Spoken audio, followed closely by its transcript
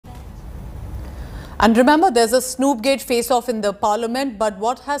And remember, there's a Snoopgate face-off in the parliament, but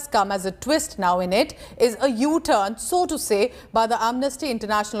what has come as a twist now in it is a U-turn, so to say, by the Amnesty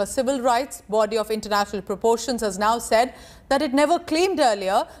International. A civil rights body of international proportions has now said that it never claimed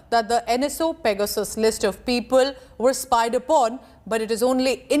earlier that the NSO Pegasus list of people were spied upon, but it is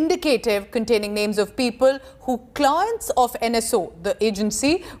only indicative, containing names of people who clients of NSO, the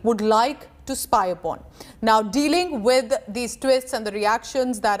agency, would like to spy upon. Now, dealing with these twists and the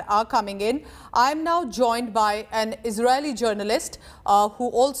reactions that are coming in, I'm now joined by an Israeli journalist who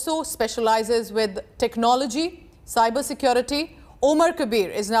also specializes with technology, cybersecurity. Omer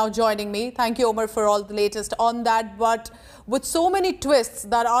Kabir is now joining me. Thank you, Omer, for all the latest on that. But with so many twists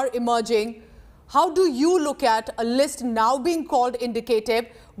that are emerging, how do you look at a list now being called indicative,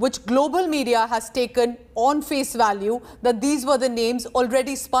 which global media has taken on face value that these were the names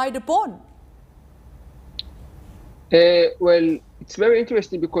already spied upon? Well, it's very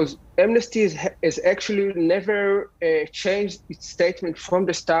interesting because Amnesty has actually never changed its statement from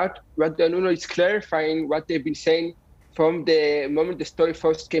the start. What they know is clarifying what they've been saying from the moment the story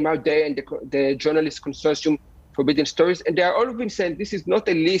first came out there and the journalist consortium forbidden stories. And they are all been saying this is not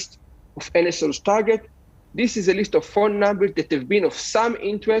a list of NSO's target. This is a list of phone numbers that have been of some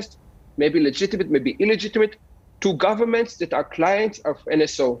interest, maybe legitimate, maybe illegitimate, to governments that are clients of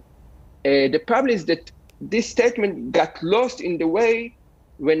NSO. The problem is that this statement got lost in the way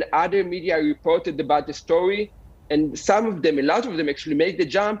when other media reported about the story, and some of them, a lot of them actually made the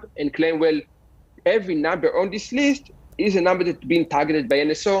jump and claim, well, every number on this list is a number that's been targeted by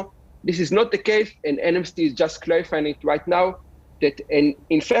NSO. This is not the case, and Amnesty is just clarifying it right now. And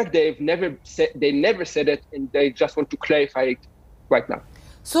in fact, they never said it, and they just want to clarify it right now.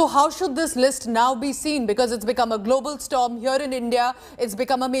 So how should this list now be seen? Because it's become a global storm here in India. It's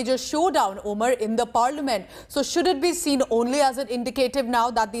become a major showdown, Omer, in the parliament. So should it be seen only as an indicative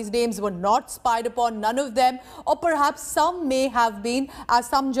now that these names were not spied upon, none of them, or perhaps some may have been, as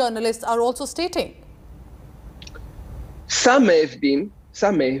some journalists are also stating? Some may have been,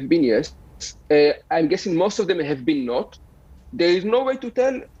 yes. I'm guessing most of them have been not. There is no way to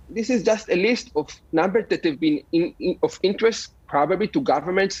tell. This is just a list of numbers that have been of interest, probably to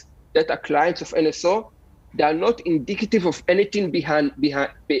governments that are clients of NSO. They are not indicative of anything in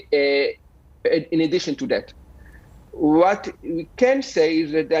addition to that. What we can say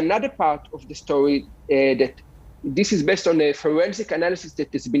is that another part of the story that this is based on a forensic analysis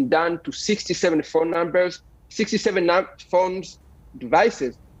that has been done to 67 phone numbers, 67 phones,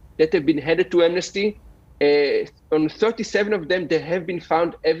 devices that have been handed to Amnesty. On 37 of them, there have been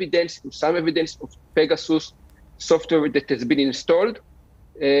found some evidence of Pegasus software that has been installed.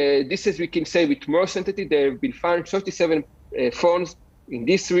 This, as we can say with more certainty, there have been found 37 phones in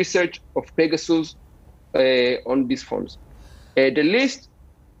this research of Pegasus on these phones. The list,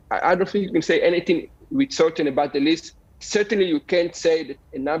 I don't think you can say anything with certain about the list. Certainly, you can't say that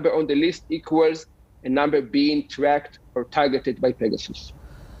a number on the list equals a number being tracked or targeted by Pegasus.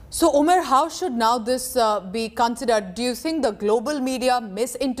 So, Omer, how should now this be considered? Do you think the global media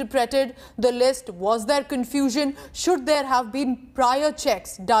misinterpreted the list? Was there confusion? Should there have been prior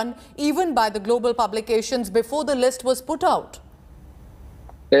checks done even by the global publications before the list was put out?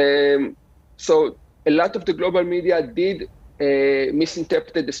 So a lot of the global media did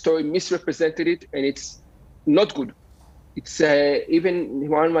misinterpret the story, misrepresented it, and it's not good. It's even,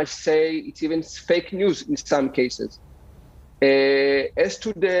 one might say, it's even fake news in some cases. As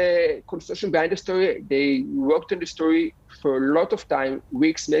to the consortium behind the story, they worked on the story for a lot of time,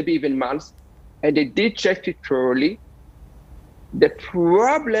 weeks, maybe even months, and they did check it thoroughly. The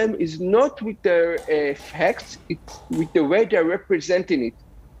problem is not with their facts, it's with the way they're representing it.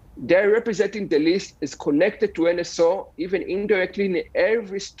 They're representing the list as connected to NSO, even indirectly in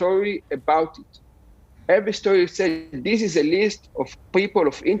every story about it. Every story says this is a list of people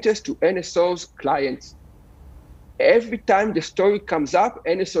of interest to NSO's clients. Every time the story comes up,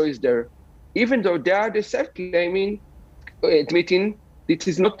 NSO is there, even though they are themselves claiming, admitting it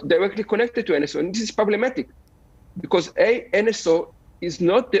is not directly connected to NSO. And this is problematic because NSO is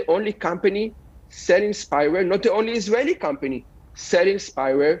not the only company selling spyware, not the only Israeli company selling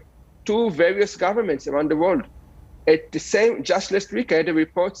spyware to various governments around the world. At the same, just last week, I had a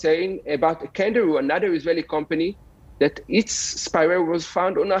report saying about Kangaroo, another Israeli company, that its spyware was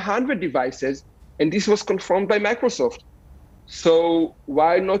found on 100 devices. And this was confirmed by Microsoft. So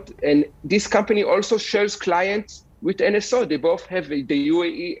why not? And this company also shares clients with NSO. They both have the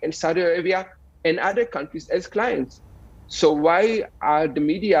UAE and Saudi Arabia and other countries as clients. So why is the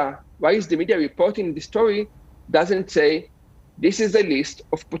media reporting the story doesn't say this is a list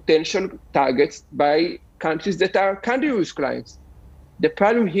of potential targets by countries that are Kangaroo's clients? The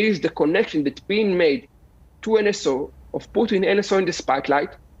problem here is the connection that's being made to NSO, of putting NSO in the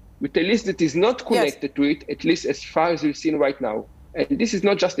spotlight with a list that is not connected to it, at least as far as we've seen right now. And this is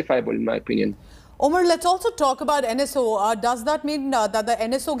not justifiable, in my opinion. Omer, let's also talk about NSO. Does that mean that the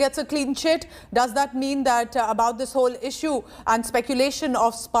NSO gets a clean sheet? Does that mean that about this whole issue and speculation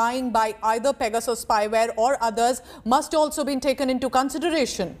of spying by either Pegasus spyware or others must also be taken into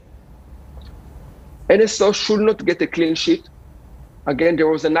consideration? NSO should not get a clean sheet. Again, there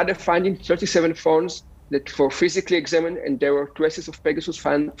was another finding, 37 phones that were physically examined, and there were traces of Pegasus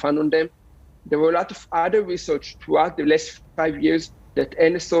found on them. There were a lot of other research throughout the last 5 years that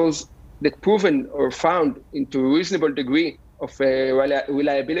NSOs that proven or found into a reasonable degree of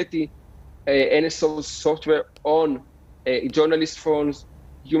reliability NSO's software on journalist phones,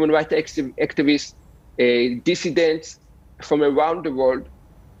 human rights activists, dissidents from around the world.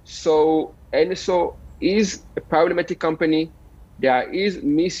 So NSO is a problematic company. There is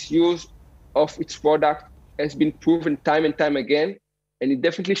misuse of its product, has been proven time and time again, and it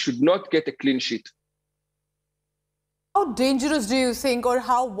definitely should not get a clean sheet. How dangerous do you think, or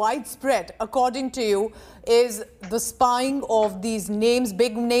how widespread, according to you, is the spying of these names,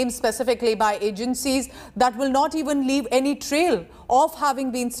 big names specifically by agencies that will not even leave any trail of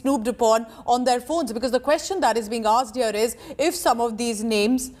having been snooped upon on their phones? Because the question that is being asked here is, if some of these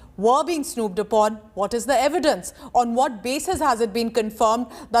names were being snooped upon, what is the evidence? On what basis has it been confirmed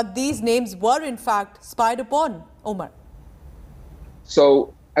that these names were in fact spied upon, Omer?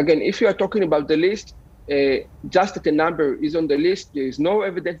 So again, if you are talking about the list, just that a number is on the list, there is no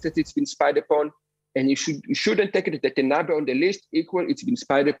evidence that it's been spied upon, and you shouldn't take it that a number on the list equal it's been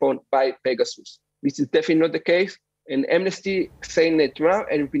spied upon by Pegasus. This is definitely not the case, and Amnesty saying that now,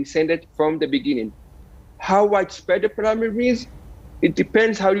 and we've been saying that from the beginning. How widespread the problem is, it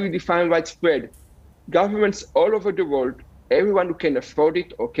depends how you define widespread. Governments all over the world, everyone who can afford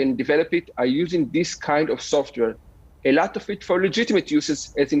it or can develop it, are using this kind of software. A lot of it for legitimate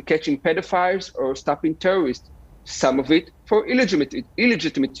uses, as in catching pedophiles or stopping terrorists. Some of it for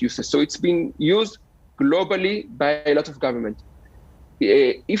illegitimate uses. So it's being used globally by a lot of government.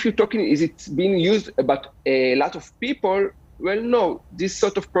 If you're talking, is it being used about a lot of people? Well, no. This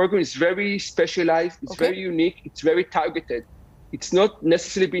sort of program is very specialized. It's very unique. It's very targeted. It's not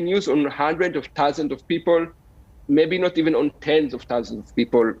necessarily being used on hundreds of thousands of people, maybe not even on tens of thousands of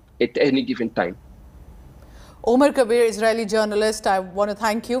people at any given time. Omer Kabir, Israeli journalist, I want to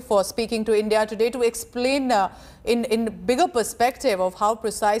thank you for speaking to India today to explain in bigger perspective of how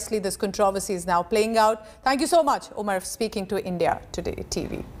precisely this controversy is now playing out. Thank you so much, Omer, for speaking to India Today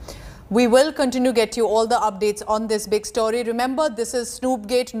TV. We will continue to get you all the updates on this big story. Remember, this is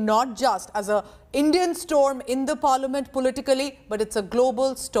Snoopgate not just as an Indian storm in the parliament politically, but it's a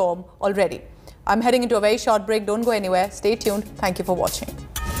global storm already. I'm heading into a very short break. Don't go anywhere. Stay tuned. Thank you for watching.